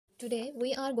Today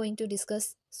we are going to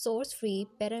discuss source-free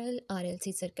parallel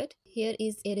RLC circuit. Here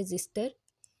is a resistor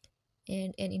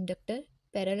and an inductor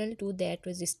parallel to that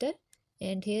resistor,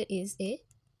 and here is a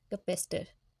capacitor.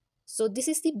 So this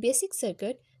is the basic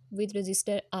circuit with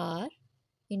resistor R,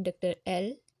 inductor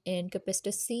L and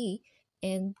capacitor C,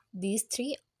 and these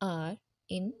three are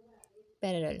in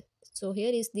parallel. So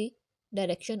here is the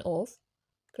direction of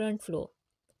current flow.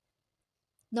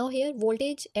 Now here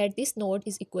voltage at this node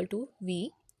is equal to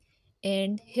V,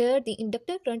 and here the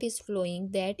inductor current is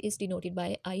flowing, that is denoted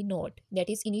by I naught,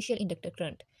 that is initial inductor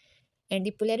current, and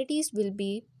the polarities will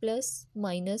be plus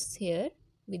minus here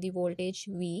with the voltage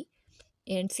V,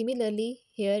 and similarly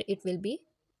here it will be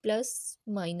plus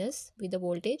minus with the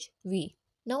voltage V.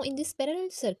 Now in this parallel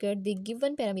circuit the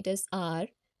given parameters are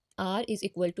R is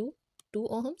equal to 2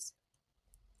 ohms,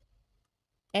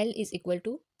 L is equal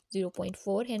to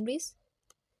 0.4 henries,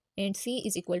 and C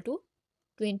is equal to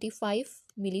 25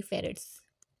 millifarads.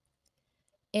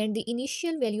 And the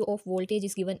initial value of voltage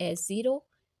is given as 0,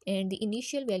 and the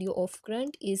initial value of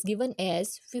current is given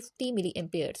as 50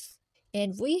 milliamperes.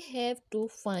 And we have to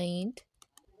find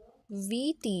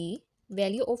Vt,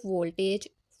 value of voltage,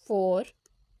 for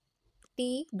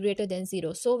t greater than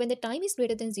 0. So when the time is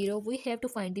greater than 0, we have to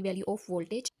find the value of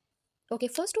voltage. Okay,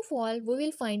 first of all, we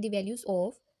will find the values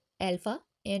of alpha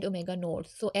and omega naught.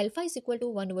 So alpha is equal to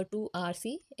 1 over 2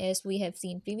 RC, as we have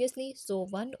seen previously. So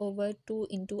 1 over 2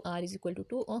 into R is equal to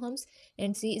 2 ohms,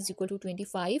 and C is equal to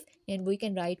 25, and we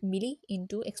can write milli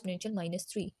into exponential minus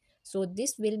 3. So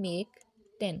this will make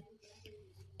 10.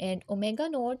 And omega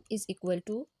naught is equal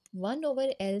to 1 over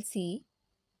LC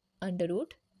under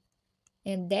root,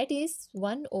 and that is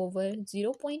 1 over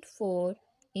 0.4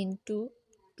 into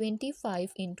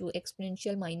 25 into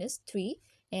exponential minus 3,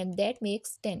 and that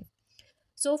makes 10.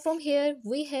 So from here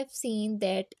we have seen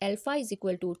that alpha is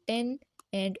equal to 10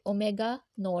 and omega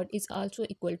naught is also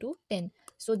equal to 10.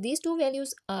 So these two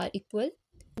values are equal.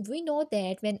 We know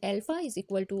that when alpha is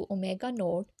equal to omega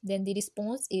naught, then the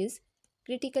response is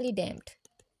critically damped.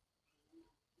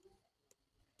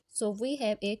 So we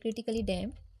have a critically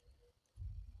damped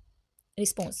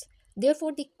response.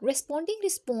 Therefore, the corresponding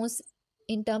response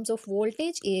in terms of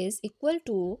voltage is equal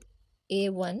to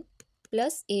A1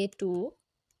 plus A2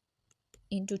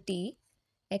 into t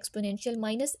exponential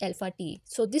minus alpha t.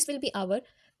 So this will be our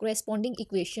corresponding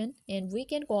equation, and we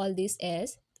can call this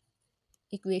as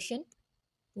equation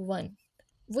 1.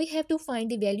 We have to find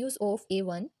the values of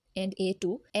A1 and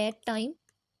A2 at time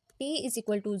t is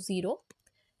equal to 0.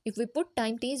 If we put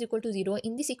time t is equal to 0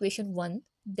 in this equation 1,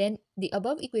 then the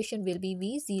above equation will be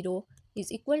V0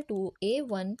 is equal to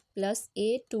A1 plus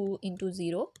A2 into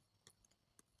 0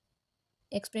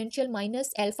 exponential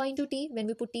minus alpha into t. When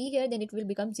we put t here, then it will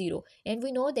become 0, and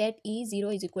we know that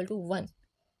E0 is equal to 1.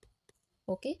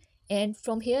 Okay, and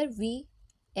from here we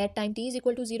at time t is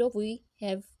equal to 0, we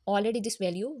have already this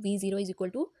value V0 is equal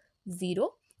to 0.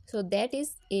 So that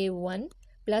is A1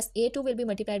 plus A2 will be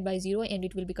multiplied by 0, and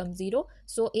it will become 0.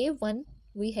 So A1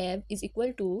 we have is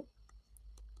equal to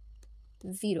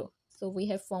 0. So we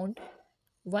have found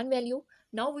one value.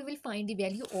 Now we will find the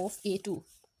value of A2.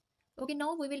 Okay,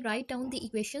 now we will write down the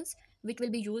equations which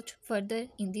will be used further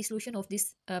in the solution of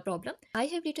this problem. I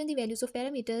have written the values of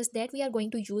parameters that we are going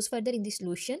to use further in the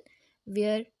solution,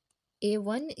 where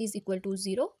A1 is equal to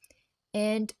 0,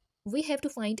 and we have to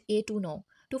find A2 now.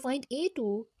 To find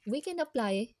A2, we can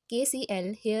apply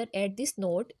KCL here at this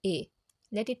node A.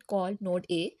 Let it call node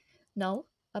A. Now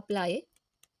apply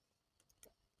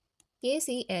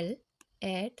KCL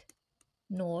at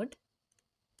node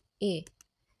A.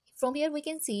 From here we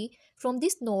can see from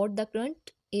this node the current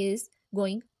is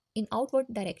going in outward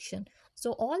direction.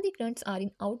 So all the currents are in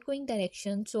outgoing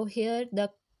direction. So here the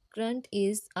current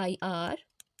is IR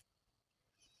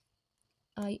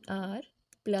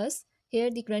plus here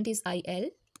the current is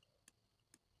IL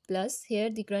plus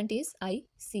here the current is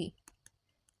IC,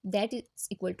 that is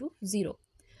equal to 0.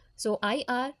 So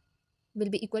IR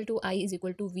will be equal to I is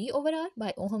equal to V over R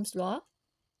by Ohm's law,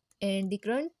 and the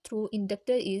current through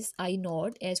inductor is I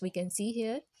naught, as we can see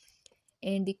here,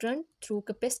 and the current through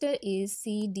capacitor is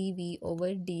C dV over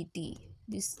dt.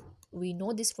 This we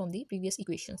know this from the previous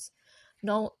equations.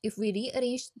 Now if we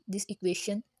rearrange this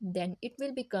equation, then it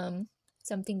will become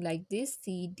something like this: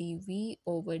 C dV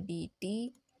over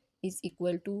dt is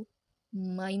equal to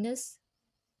minus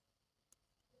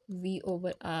V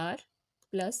over R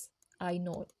plus I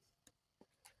naught.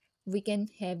 We can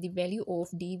have the value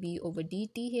of dV over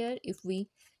dt here if we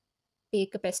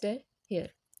take capacitor here.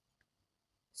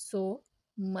 So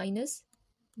minus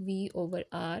V over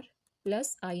R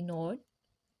plus I naught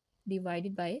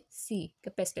divided by C,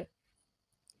 capacitor.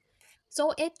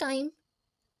 So at time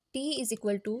t is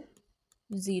equal to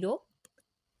 0,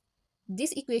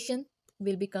 this equation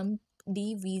will become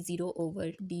dv0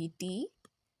 over dt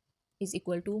is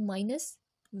equal to minus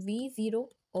v0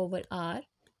 over r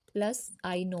plus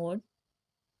I naught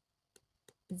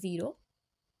 0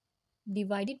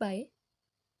 divided by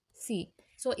c.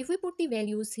 So if we put the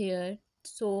values here,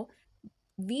 so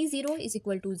v0 is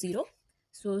equal to 0,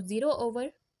 so 0 over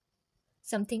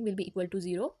something will be equal to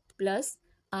 0 plus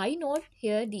I naught,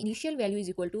 here the initial value is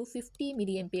equal to 50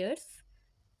 milliamperes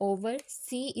over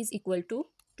c is equal to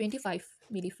 25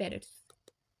 millifarads.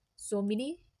 So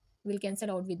milli will cancel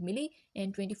out with milli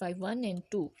and 25 1 and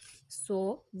 2.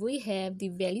 So we have the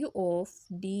value of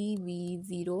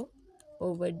dv0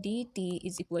 over dt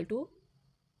is equal to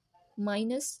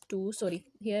minus 2. Sorry,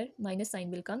 here minus sign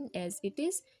will come as it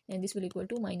is, and this will equal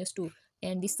to minus 2,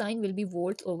 and the sign will be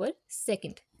volts over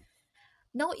second.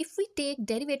 Now if we take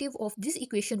derivative of this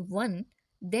equation 1,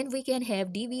 then we can have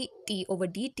dvt over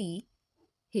dt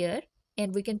here,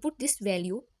 and we can put this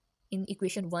value in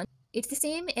equation 1. It's the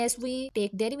same as we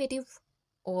take derivative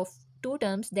of two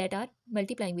terms that are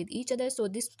multiplying with each other. So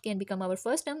this can become our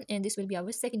first term and this will be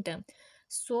our second term.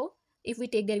 So if we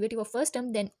take derivative of first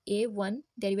term, then a1,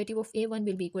 derivative of a1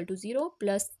 will be equal to 0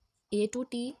 plus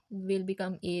a2t will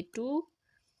become a2,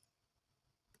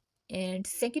 and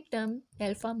second term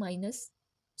alpha minus,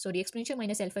 sorry, exponential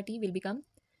minus alpha t will become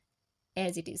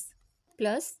as it is,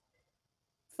 plus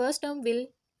first term will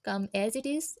come as it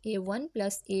is, a1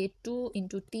 plus a2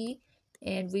 into t,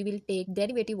 and we will take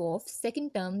derivative of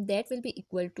second term, that will be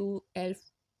equal to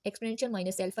exponential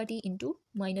minus alpha t into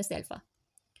minus alpha.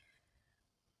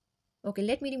 Okay,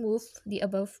 let me remove the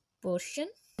above portion.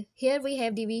 Here we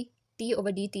have dvt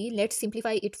over dt. Let's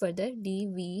simplify it further.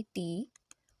 dvt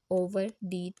over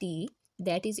dt,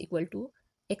 that is equal to,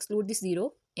 exclude this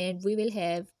 0, and we will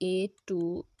have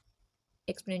a2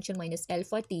 exponential minus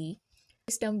alpha t.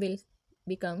 This term will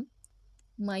become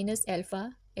minus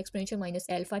alpha exponential minus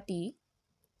alpha t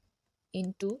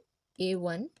into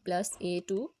a1 plus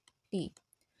a2 t.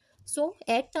 So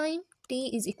at time t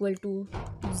is equal to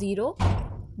 0,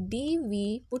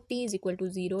 dv, put t is equal to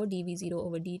 0, dv0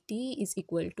 over dt is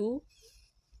equal to,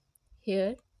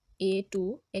 here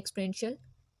a2 exponential,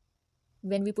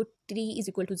 when we put t is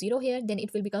equal to 0 here, then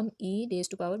it will become e raised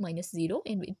to power minus 0,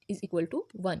 and it is equal to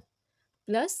 1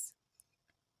 plus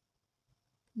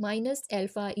minus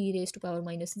alpha e raised to power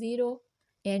minus 0,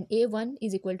 and a1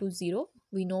 is equal to 0,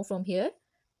 we know from here,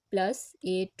 plus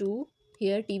a2,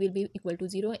 here t will be equal to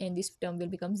 0 and this term will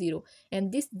become 0,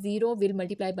 and this 0 will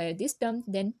multiply by this term,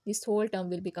 then this whole term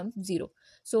will become 0.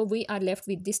 So we are left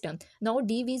with this term. Now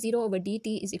dv0 over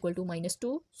dt is equal to minus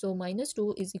 2, so minus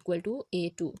 2 is equal to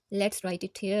a2. Let's write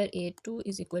it here, a2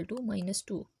 is equal to minus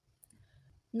 2.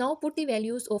 Now put the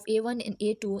values of a1 and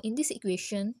a2 in this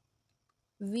equation.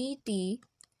 Vt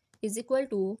is equal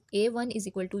to, a1 is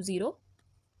equal to 0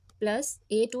 plus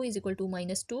a2 is equal to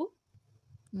minus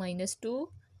 2,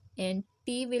 and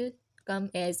t will come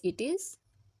as it is,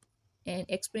 and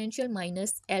exponential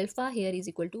minus alpha here is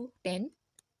equal to 10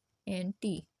 and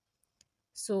t.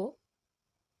 So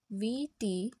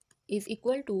Vt is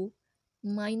equal to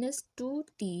minus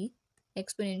 2t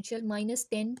exponential minus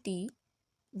 10t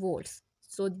volts.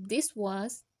 So this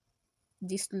was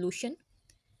the solution,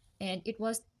 and it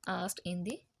was asked in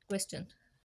the question.